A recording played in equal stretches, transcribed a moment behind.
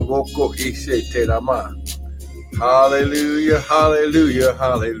Boko Ishe Terama. Hallelujah, hallelujah,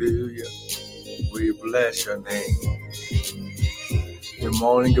 hallelujah. We bless your name. Good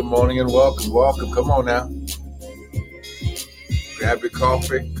morning, and welcome, welcome. Come on now. Grab your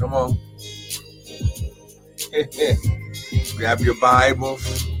coffee. Come on. Grab your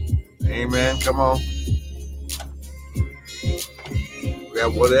Bibles. Amen. Come on.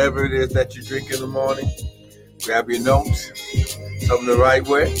 Grab whatever it is that you drink in the morning. Grab your notes. Something to write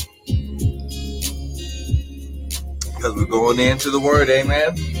with. Because we're going into the Word.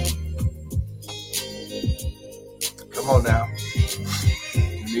 Amen. Come on now.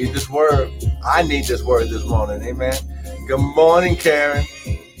 You need this Word. I need this Word this morning. Amen. Good morning, Karen.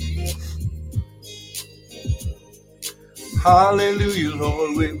 Hallelujah,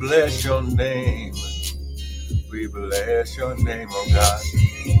 Lord. We bless your name. We bless your name, oh God.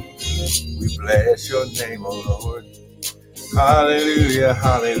 We bless your name, oh Lord. Hallelujah,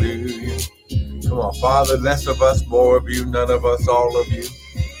 hallelujah. Come on, Father, less of us, more of you, none of us, all of you.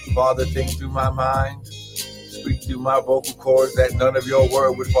 Father, think through my mind, speak through my vocal cords, that none of your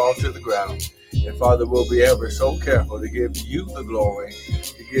word would fall to the ground. And Father, we'll be ever so careful to give you the glory,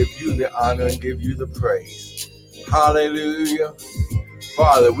 to give you the honor, and give you the praise. Hallelujah.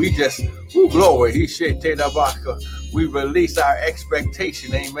 Father, we just, glory, we release our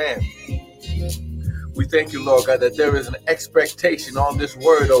expectation, amen. We thank you, Lord God, that there is an expectation on this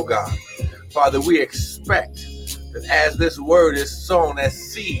word, oh God. Father, we expect that as this word is sown as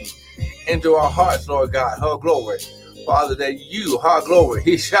seed into our hearts, Lord God, her glory. Father, that you, her glory,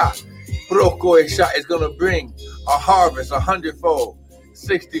 is going to bring a harvest 100-fold,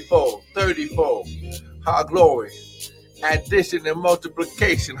 60-fold, 30-fold, her glory. Addition and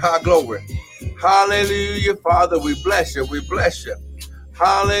multiplication, high glory. Hallelujah, Father, we bless you, we bless you.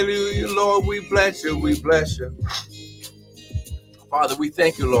 Hallelujah, Lord, we bless you, we bless you. Father, we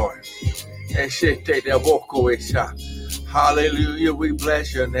thank you, Lord. Hallelujah, we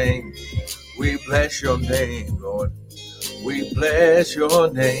bless your name. We bless your name, Lord. We bless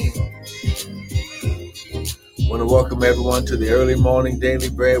your name. I want to welcome everyone to the early morning daily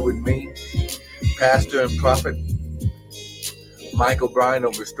bread with me, Pastor and Prophet Michael Bryan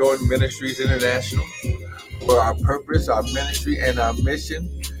of Restoring Ministries International. For our purpose, our ministry, and our mission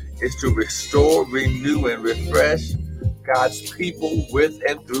is to restore, renew, and refresh God's people with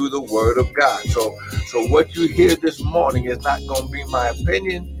and through the Word of God. So what you hear this morning is not going to be my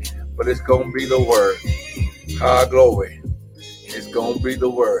opinion, but it's going to be the Word. Glory. It's going to be the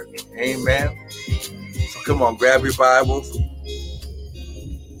Word. Amen. So come on, grab your Bibles.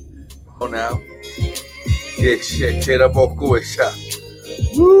 Come on now.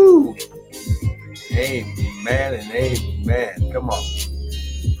 Woo! Amen and amen. Come on.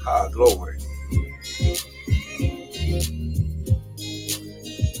 Glory.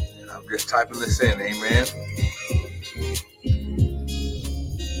 I'm just typing this in. Amen.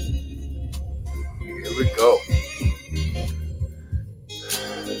 Here we go.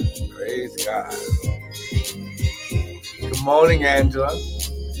 Praise God. Good morning, Angela.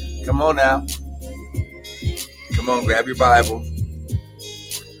 Come on now. Come on, grab your Bible.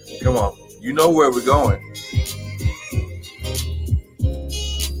 Come on. You know where we're going.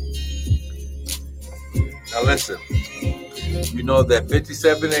 Now listen. You know that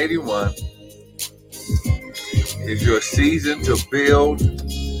 5781 is your season to build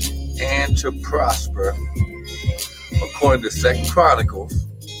and to prosper, according to 2 Chronicles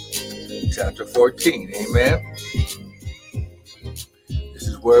chapter 14. Amen. This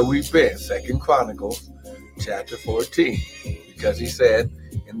is where we've been. 2 Chronicles chapter 14. Because he said,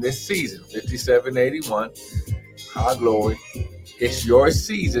 in this season, 5781, high glory, it's your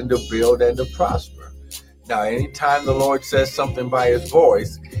season to build and to prosper. Now, anytime the Lord says something by his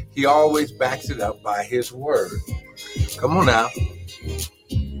voice, he always backs it up by his word. Come on now.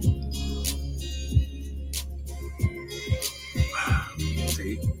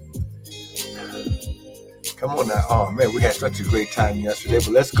 See? Come on now. Oh, man, we had such a great time yesterday, but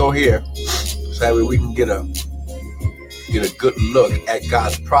let's go here so that way we can get a good look at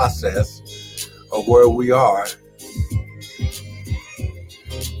God's process of where we are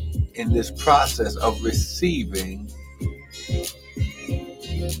in this process of receiving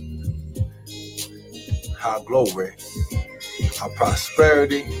our glory, our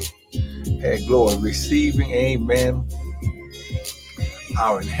prosperity, and glory, receiving, amen,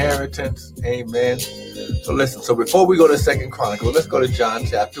 our inheritance, amen. So listen, so before we go to 2 Chronicles, let's go to John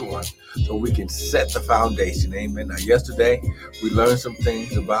chapter 1 so we can set the foundation, amen. Now, yesterday, we learned some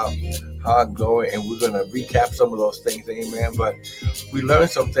things about our glory, and we're going to recap some of those things, amen. But we learned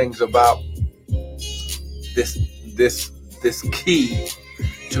some things about this key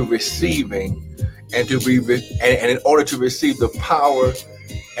to receiving and in order to receive the power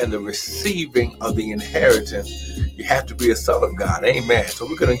and the receiving of the inheritance, you have to be a son of God. Amen. So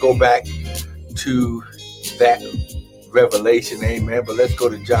we're going to go back to that revelation. Amen. But let's go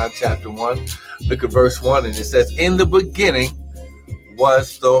to John chapter 1. Look at verse 1, and it says, in the beginning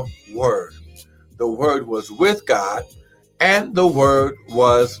was the Word. The Word was with God, and the Word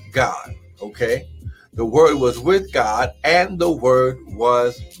was God. Okay? The Word was with God, and the Word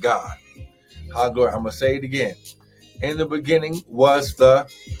was God. Hallelujah. I'm going to say it again. In the beginning was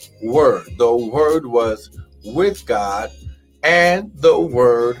the Word. The Word was with God, and the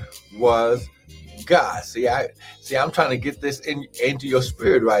Word was God. See, I'm trying to get this into your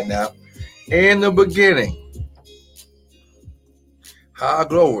spirit right now. In the beginning.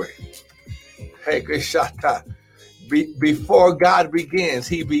 Glory. Hey, good shot. Before God begins,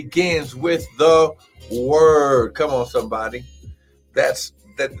 he begins with the Word. Come on, somebody. That's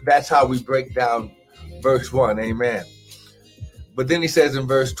how we break down verse 1. Amen. But then he says in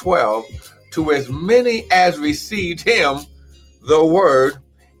verse 12, to as many as received him, the Word,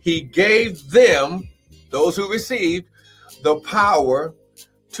 he gave them, those who received, the power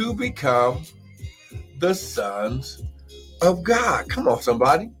to become the sons of God. Come on,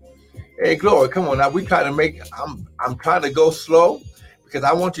 somebody. Hey, glory. Come on now. I'm trying to go slow because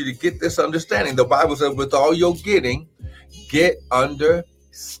I want you to get this understanding. The Bible says, with all your getting, get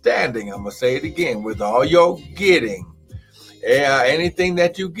understanding. I'm going to say it again. With all your getting. Anything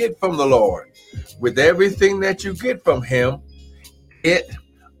that you get from the Lord, with everything that you get from him, get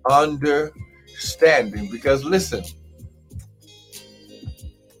understanding. Because listen,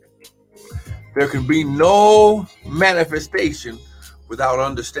 there can be no manifestation without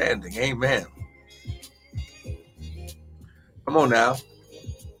understanding. Amen. Come on now.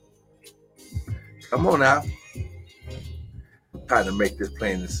 Come on now. I'm trying to make this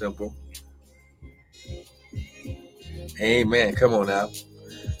plain and simple. Amen. Come on now.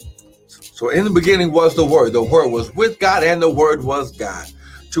 So in the beginning was the Word. The Word was with God, and the Word was God.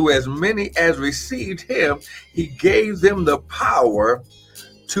 To as many as received him, he gave them the power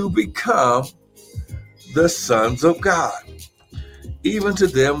to become the sons of God, even to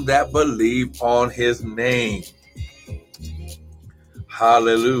them that believe on his name.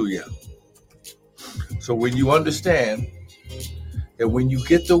 Hallelujah. So when you understand that when you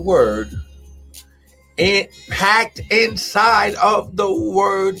get the Word, packed inside of the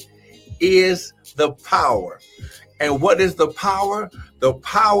Word is the power. And what is the power? The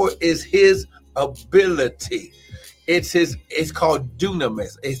power is his ability. It's called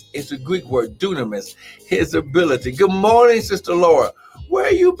dunamis. It's a Greek word, dunamis, his ability. Good morning, Sister Laura.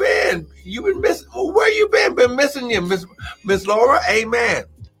 Where you been? You been missing? Where you been? Been missing you, Miss Laura. Amen.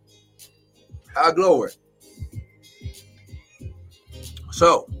 Glory.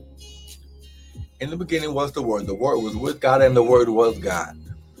 So, in the beginning was the Word. The Word was with God, and the Word was God.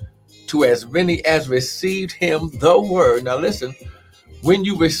 To as many as received him, the Word. Now listen, when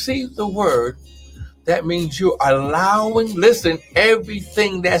you receive the Word, that means you're allowing,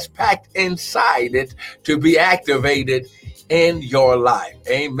 everything that's packed inside it to be activated in your life.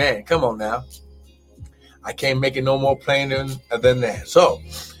 Amen. Come on now. I can't make it no more plain than that. So,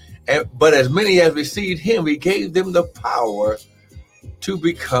 but as many as received him, he gave them the power to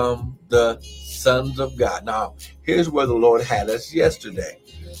become the sons of God. Now, here's where the Lord had us yesterday.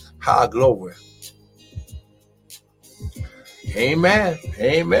 Glory. Amen.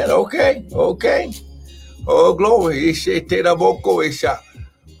 Amen. Okay. Oh, glory.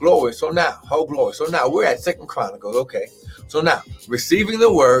 Glory. So now, glory. So now we're at 2 Chronicles. Okay. So now, receiving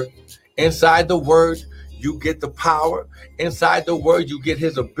the Word, inside the Word, you get the power. Inside the Word, you get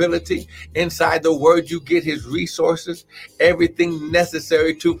his ability. Inside the Word, you get his resources. Everything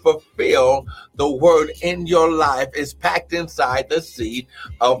necessary to fulfill the Word in your life is packed inside the seed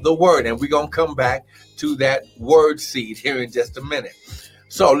of the Word. And we're going to come back to that word seed here in just a minute.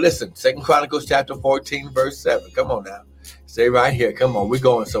 So listen, 2 Chronicles chapter 14, verse 7. Come on now. Stay right here. Come on. We're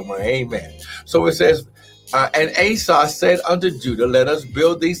going somewhere. Amen. So it says, and Asa said unto Judah, let us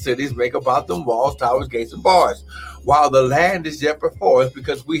build these cities, make about them walls, towers, gates, and bars, while the land is yet before us,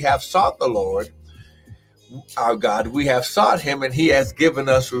 because we have sought the Lord, our God. We have sought him, and he has given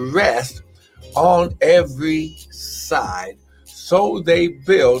us rest on every side. So they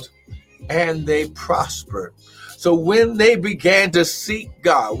built, and they prospered. So when they began to seek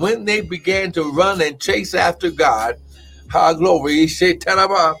God, when they began to run and chase after God, glory,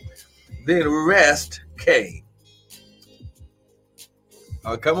 then rest came.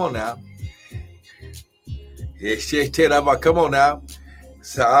 Come on now. Come on now.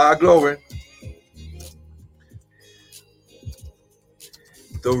 Glory.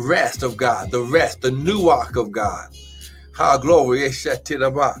 The rest of God, the rest, the nuach of God. Ha, glory.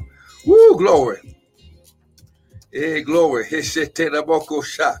 Woo, glory. Hey, glory.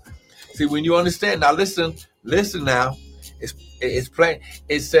 See, when you understand, now listen now. It's plain.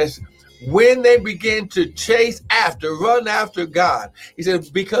 It says, when they begin to run after God, he says,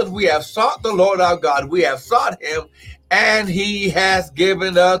 because we have sought the Lord our God, we have sought him, and he has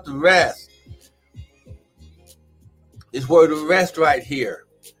given us rest. This word of rest right here.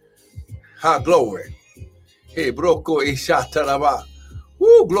 Ha, glory. Hey, broko ishataraba.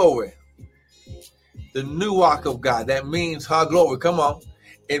 Woo, glory. The nuach of God. That means, ha, glory. Come on.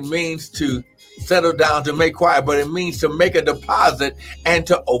 It means to settle down, to make quiet, but it means to make a deposit and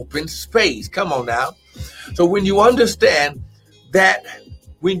to open space. Come on now. So when you understand that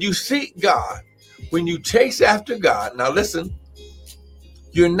when you seek God, when you chase after God, now listen,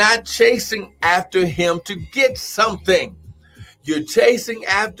 you're not chasing after him to get something. You're chasing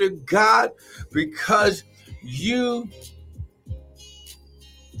after God because you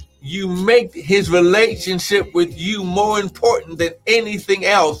make his relationship with you more important than anything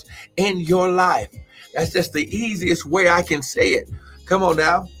else in your life. That's just the easiest way I can say it. Come on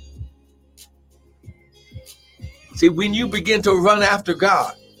now. See, when you begin to run after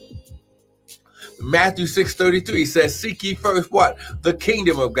God, Matthew 6:33 says, seek ye first what? The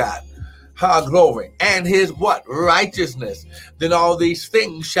kingdom of God. Ha, glory. And his what? Righteousness. Then all these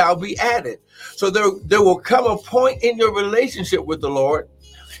things shall be added. So there will come a point in your relationship with the Lord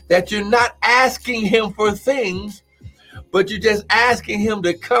that you're not asking him for things, but you're just asking him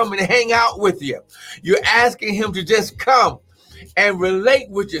to come and hang out with you. You're asking him to just come and relate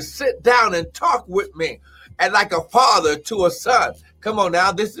with you, sit down and talk with me, and like a father to a son. Come on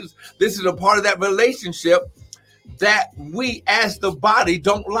now, this is a part of that relationship that we as the body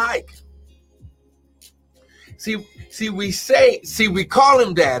don't like. See, we call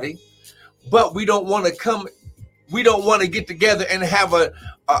him daddy, but we don't want to come. We don't want to get together and have a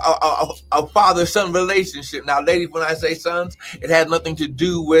father-son relationship. Now, ladies, when I say sons, it has nothing to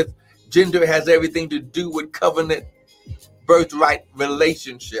do with gender. It has everything to do with covenant, birthright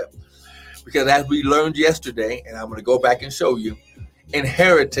relationship. Because as we learned yesterday, and I'm going to go back and show you,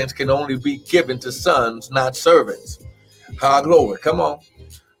 inheritance can only be given to sons, not servants. Ha, glory. Come on.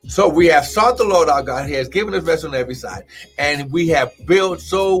 So we have sought the Lord our God. He has given us rest on every side. And we have built,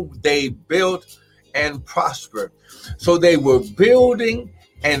 so they built and prospered. So they were building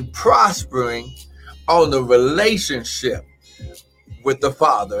and prospering on the relationship with the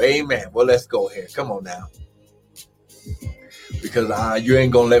Father. Amen. Well, let's go here. Come on now. Because you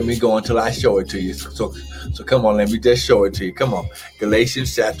ain't going to let me go until I show it to you. So come on, let me just show it to you. Come on.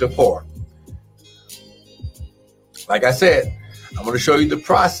 Galatians chapter 4. Like I said, I'm going to show you the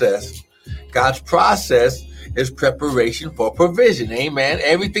process. God's process is preparation for provision. Amen.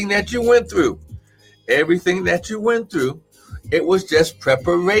 Everything that you went through, it was just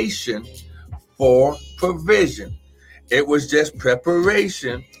preparation for provision. It was just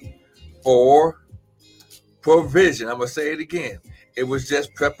preparation for provision. I'm going to say it again. It was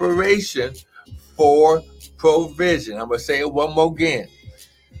just preparation for provision. I'm going to say it one more again.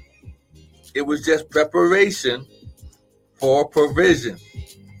 It was just preparation for provision.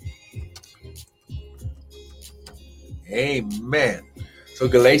 Amen. So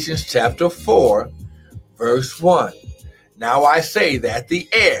Galatians chapter 4, verse 1. Now I say that the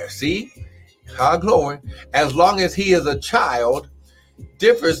heir, see, how glory, as long as he is a child,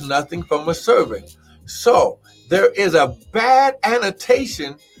 differs nothing from a servant. So there is a bad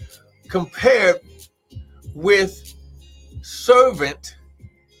annotation compared with servant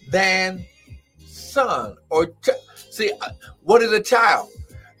than son. See, what is a child?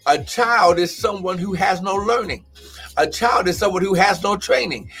 A child is someone who has no learning. A child is someone who has no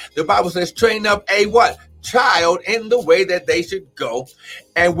training. The Bible says, train up a what? Child in the way that they should go.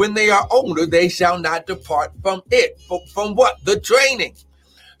 And when they are older, they shall not depart from it. From what? The training.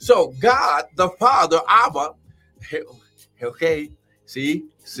 So God, the Father, Abba, okay, see,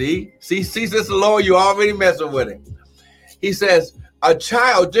 Sister Lord, you're already messing with him. He says, a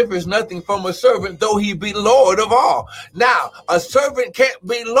child differs nothing from a servant, though he be Lord of all. Now, a servant can't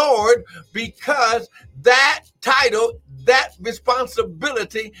be Lord because that title, that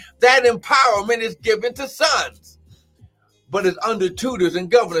responsibility, that empowerment is given to sons. But it's under tutors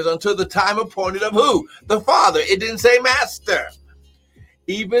and governors until the time appointed of who? The Father. It didn't say master.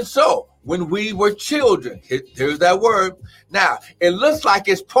 Even so, when we were children, here's that word. Now, it looks like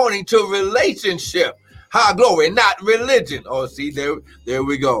it's pointing to relationship. Ah, glory, not religion. Oh, see, there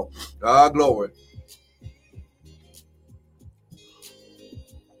we go. Ah, glory.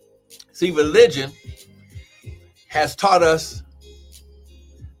 See, religion has taught us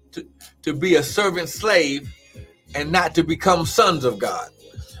to be a servant slave and not to become sons of God.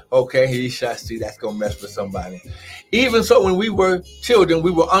 Okay, he shall see that's gonna mess with somebody. Even so, when we were children,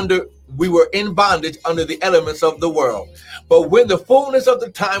 we were in bondage under the elements of the world. But when the fullness of the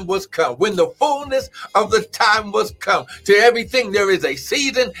time was come, to everything there is a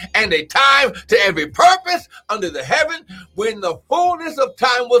season and a time, to every purpose under the heaven. When the fullness of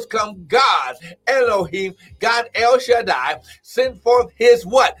time was come, God, Elohim, God El Shaddai, sent forth his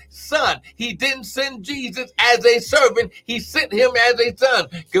what? Son. He didn't send Jesus as a servant. He sent him as a son.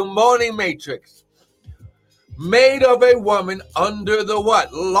 Good morning, Matrix. Made of a woman under the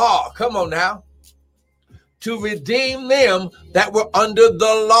what? Law. Come on now. To redeem them that were under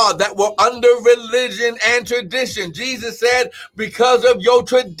the law, that were under religion and tradition. Jesus said, because of your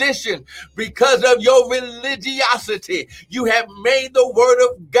tradition, because of your religiosity, you have made the word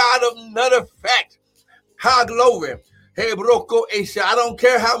of God of none effect. High glory. Hey, Broko Esha, I don't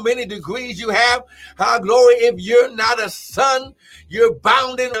care how many degrees you have. High glory. If you're not a son, you're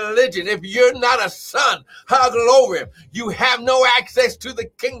bound in religion. If you're not a son, high glory, you have no access to the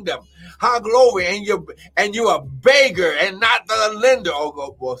kingdom. High glory, and you're a beggar and not the lender.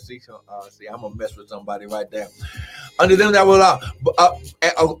 Oh, well, see, I'm gonna mess with somebody right there. Under them that were law,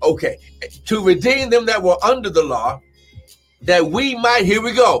 okay, to redeem them that were under the law, that we might, here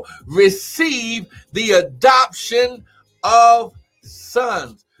we go, receive the adoption of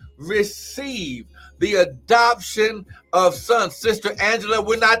sons. Receive the adoption of sons. Sister Angela,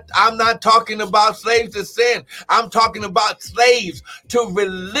 I'm not talking about slaves to sin. I'm talking about slaves to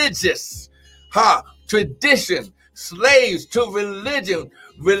religious tradition. Slaves to religion.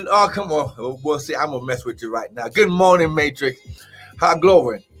 Come on. We'll see. I'm going to mess with you right now. Good morning, Matrix.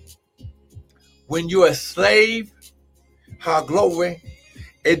 Glory. When you're a slave, glory,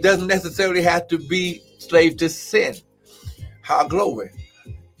 it doesn't necessarily have to be slave to sin. Glory.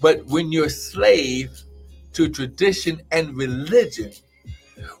 But when you're a slave to tradition and religion,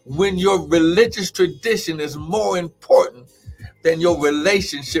 when your religious tradition is more important than your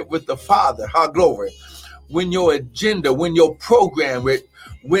relationship with the Father, glory. When your agenda, when your program,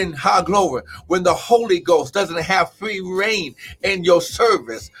 when the Holy Ghost doesn't have free reign in your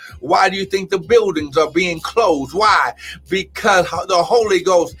service. Why do you think the buildings are being closed? Why? Because the Holy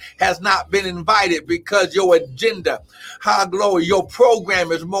Ghost has not been invited, because your agenda, your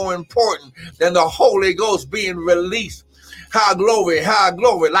program is more important than the Holy Ghost being released. Glory,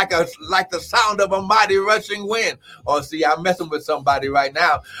 like the sound of a mighty rushing wind. See, I'm messing with somebody right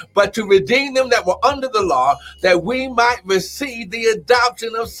now. But to redeem them that were under the law, that we might receive the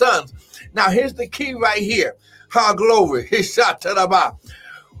adoption of sons. Now, here's the key right here. Glory,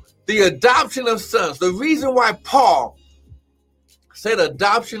 the adoption of sons. The reason why Paul said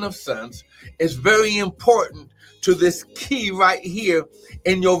adoption of sons is very important to this key right here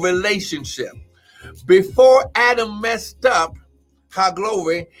in your relationship. Before Adam messed up,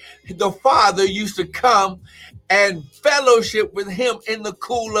 glory, the Father used to come and fellowship with him in the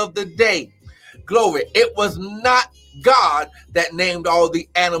cool of the day. Glory. It was not God that named all the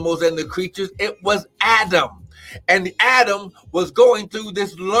animals and the creatures. It was Adam. And Adam was going through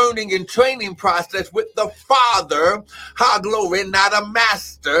this learning and training process with the Father, glory, not a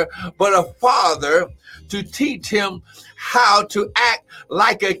master, but a father, to teach him how to act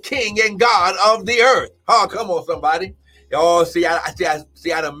like a king and God of the earth. Come on, somebody. See,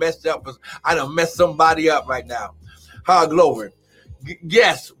 I done messed up. I done messed somebody up right now. Glory.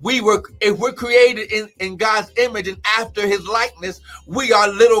 Yes, if we're created in God's image and after his likeness, we are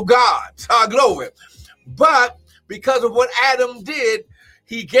little gods. Glory. But because of what Adam did,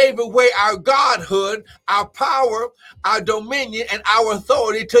 he gave away our godhood, our power, our dominion, and our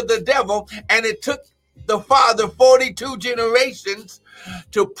authority to the devil. And it took the Father 42 generations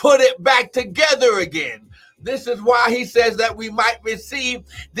to put it back together again. This is why he says that we might receive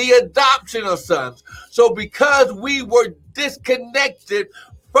the adoption of sons. So because we were disconnected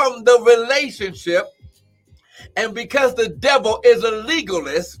from the relationship, and because the devil is a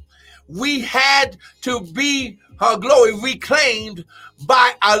legalist, we had to be, reclaimed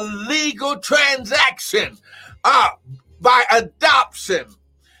by a legal transaction, by adoption.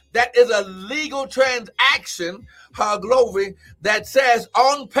 That is a legal transaction, that says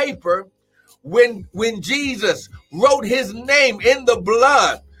on paper, when Jesus wrote his name in the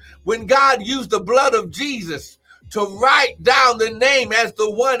blood, when God used the blood of Jesus to write down the name as the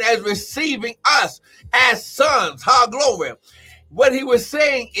one as receiving us as sons, what he was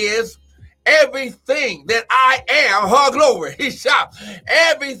saying is, everything that I am, her glory, he shot,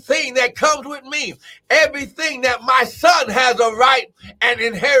 everything that comes with me, everything that my son has a right and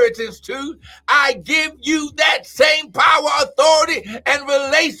inheritance to, I give you that same power, authority, and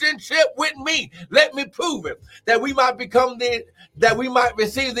relationship with me. Let me prove it, that we might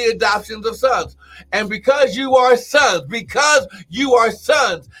receive the adoptions of sons. And because you are sons,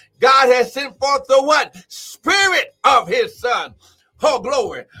 God has sent forth the what? Spirit of his son. Oh,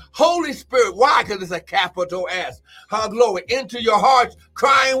 glory. Holy Spirit. Why? Because it's a capital S. Oh, glory. Into your hearts,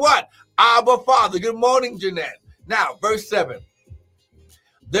 crying what? Abba, Father. Good morning, Jeanette. Now, verse 7.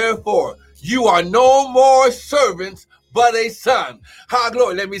 Therefore, you are no more servants, but a son. Oh,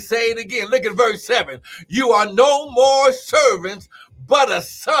 glory. Let me say it again. Look at verse 7. You are no more servants, but a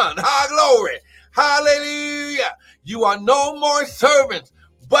son. Oh, glory. Hallelujah. You are no more servants,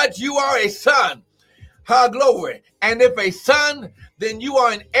 but you are a son. Her glory. And if a son, then you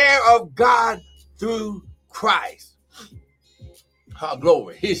are an heir of God through Christ. Her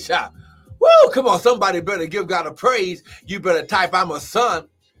glory. His shot. Woo, come on, somebody better give God a praise. You better type, I'm a son.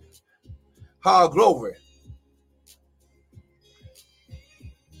 Her glory.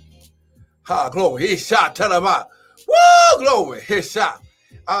 Her glory. His shot. Tell him out. Woo, glory. His shot.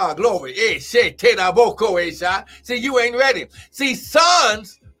 Glory. See, you ain't ready. See,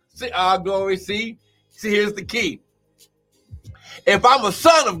 sons, glory, see, here's the key. If I'm a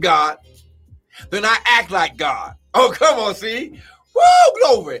son of God, then I act like God. Oh, come on, see. Woo,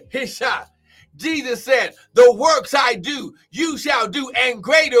 glory. His shot. Jesus said, the works I do, you shall do, and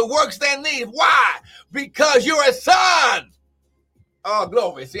greater works than these. Why? Because you're a son. Oh,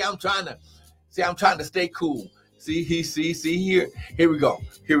 glory. See, I'm trying to stay cool. See here. Here we go.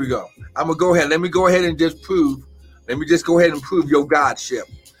 I'm going to go ahead. Let me go ahead and just prove your Godship.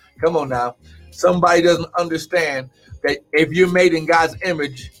 Come on now. Somebody doesn't understand that if you're made in God's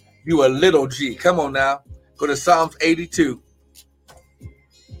image, you a little G. Come on now. Go to Psalms 82.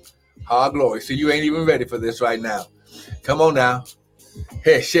 Glory. See, you ain't even ready for this right now. Come on now.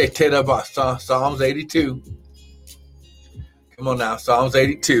 Hey, shit, Psalms 82. Come on now. Psalms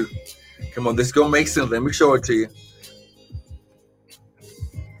 82. Come on, this is going to make sense. Let me show it to you.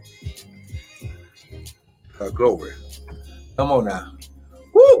 Glory. Come on now.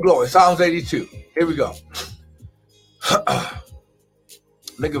 Woo, glory. Psalms 82. Here we go.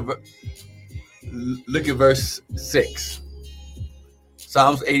 Look at verse 6.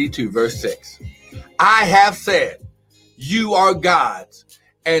 Psalms 82, verse 6. I have said, you are gods,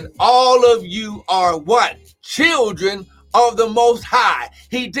 and all of you are what? Children of the Most High.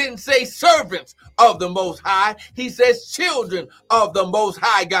 He didn't say servants of the Most High. He says children of the Most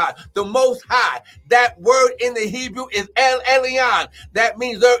High God. The Most High. That word in the Hebrew is El Elyon. That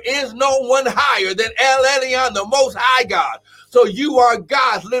means there is no one higher than El Elyon, the Most High God. So you are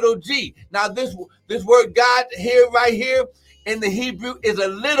God's little g. Now this word God here, right here in the Hebrew is a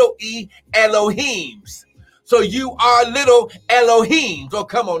little e, Elohims. So you are little Elohims. Oh,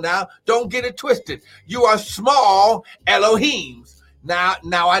 come on now. Don't get it twisted. You are small Elohims. Now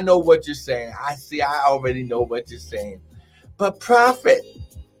I know what you're saying. I already know what you're saying. But prophet,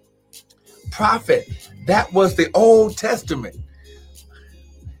 that was the Old Testament.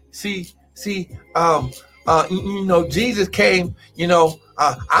 See, Jesus came,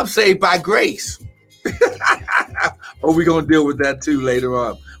 I'm saved by grace. But we're going to deal with that too later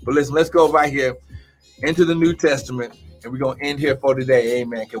on. But listen, let's go right here into the New Testament, and we're going to end here for today.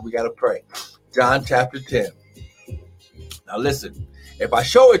 Amen, because we got to pray. John chapter 10. Now listen, if I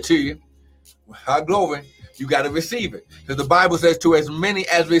show it to you, our glory, you got to receive it. Because the Bible says, to as many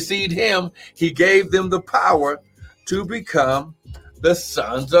as received him, he gave them the power to become the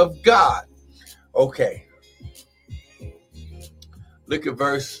sons of God. Okay. Look at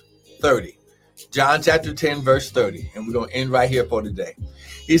verse 30. John chapter 10, verse 30. And we're going to end right here for today.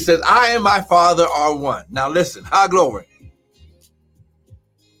 He says, I and my Father are one. Now listen, high glory.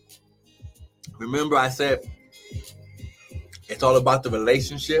 Remember I said, it's all about the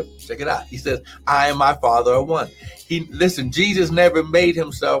relationship. Check it out. He says, I and my Father are one. Listen, Jesus never made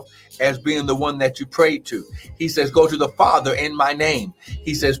himself as being the one that you prayed to. He says, go to the Father in my name.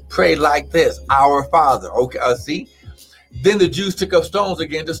 He says, pray like this, our Father. Okay, see? Then the Jews took up stones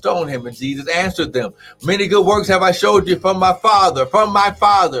again to stone him, and Jesus answered them, many good works have I showed you from my Father.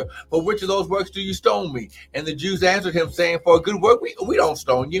 For which of those works do you stone me? And the Jews answered him, saying, for a good work we don't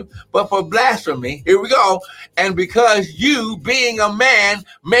stone you, but for blasphemy, here we go, and because you, being a man,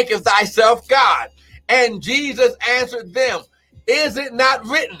 maketh thyself God. And Jesus answered them, is it not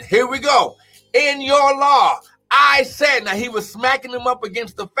written, here we go, in your law, I said. Now he was smacking them up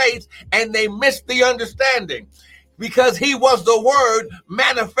against the face, and they missed the understanding. because he was the word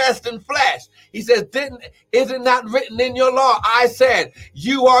manifest in flesh. He says, is it not written in your law? I said,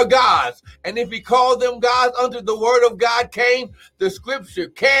 you are gods. And if he called them gods until the word of God came, the scripture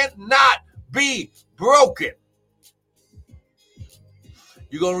cannot be broken.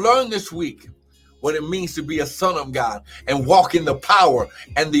 You're going to learn this week what it means to be a son of God and walk in the power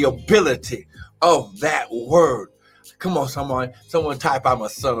and the ability of that word. Come on, someone type, I'm a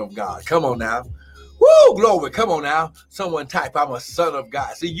son of God. Come on now. Woo, glory. Come on now. Someone type, I'm a son of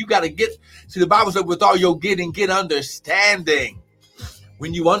God. See, you got to the Bible said, with all your getting, get understanding.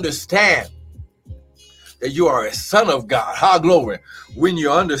 When you understand that you are a son of God, ha, glory. When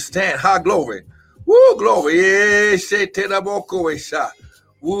you understand, ha, glory. Woo, glory.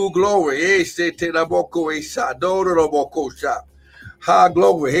 Woo, glory. Ha,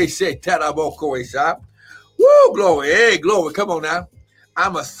 glory. Woo, glory. Hey, glory. Come on now.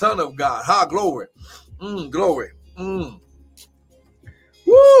 I'm a son of God. Ha, glory. Glory. Woo,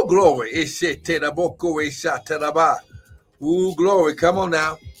 glory. Woo, glory. Come on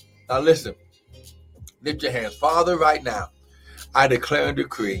now. Now listen. Lift your hands. Father, right now, I declare and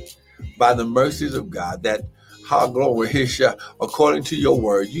decree by the mercies of God that, ha, glory, according to your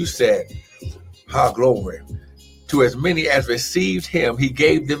word, you said, ha, glory, to as many as received him, he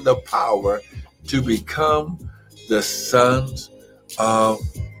gave them the power to become the sons of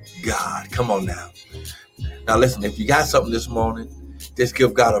God. Come on now. Now listen, if you got something this morning, just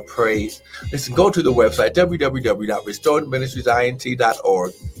give God a praise. Listen, go to the website,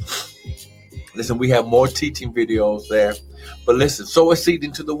 www.restoredministriesint.org. Listen, we have more teaching videos there. But listen, sow a seed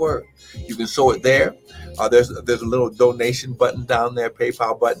into the word. You can sow it there. There's a little donation button down there,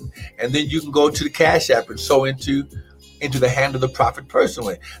 PayPal button. And then you can go to the Cash App and sow into the hand of the prophet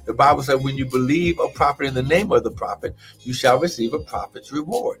personally. The Bible said when you believe a prophet in the name of the prophet, you shall receive a prophet's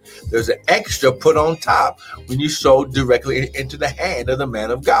reward. There's an extra put on top when you sow directly into the hand of the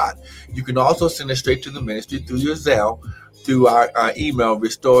man of God. You can also send it straight to the ministry through your Zelle, through our email,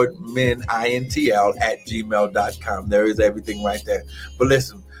 restoredmenintl@gmail.com. There is everything right there. But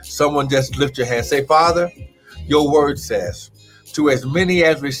listen, someone just lift your hand. Say, Father, your word says, to as many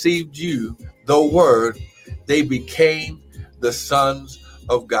as received you, the word, they became the sons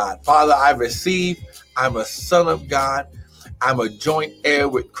of God. Father, I receive. I'm a son of God. I'm a joint heir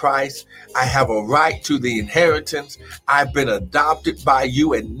with Christ. I have a right to the inheritance. I've been adopted by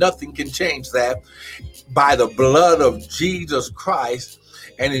you, and nothing can change that. By the blood of Jesus Christ,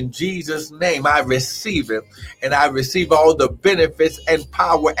 and in Jesus' name, I receive it, and I receive all the benefits and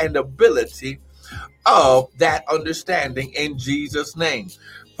power and ability of that understanding in Jesus' name.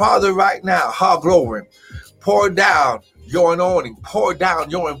 Father, right now, ha, glory, pour down your anointing, pour down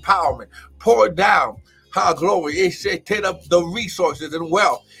your empowerment, pour down, ha, glory, take up the resources and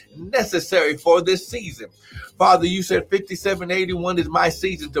wealth necessary for this season. Father, you said 5781 is my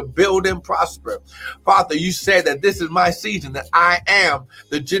season to build and prosper. Father, you said that this is my season, that I am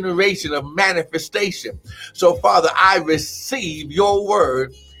the generation of manifestation. So, Father, I receive your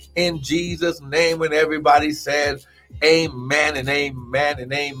word in Jesus' name. And everybody said, amen and amen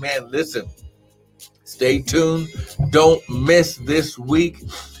and amen. Listen, stay tuned. Don't miss this week.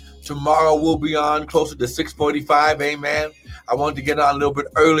 Tomorrow we'll be on closer to 6:45. Amen. I wanted to get on a little bit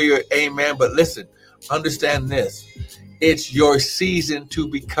earlier. Amen. But listen, understand this. It's your season to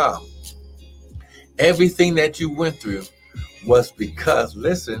become. Everything that you went through was because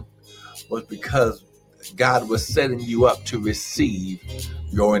God was setting you up to receive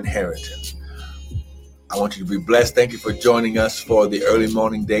your inheritance. I want you to be blessed. Thank you for joining us for the Early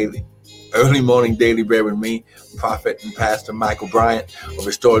Morning Daily Bread with me, Prophet and Pastor Michael Bryant of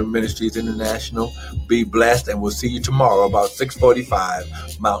Restored Ministries International. Be blessed, and we'll see you tomorrow about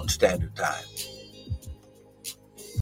 6:45 Mountain Standard Time.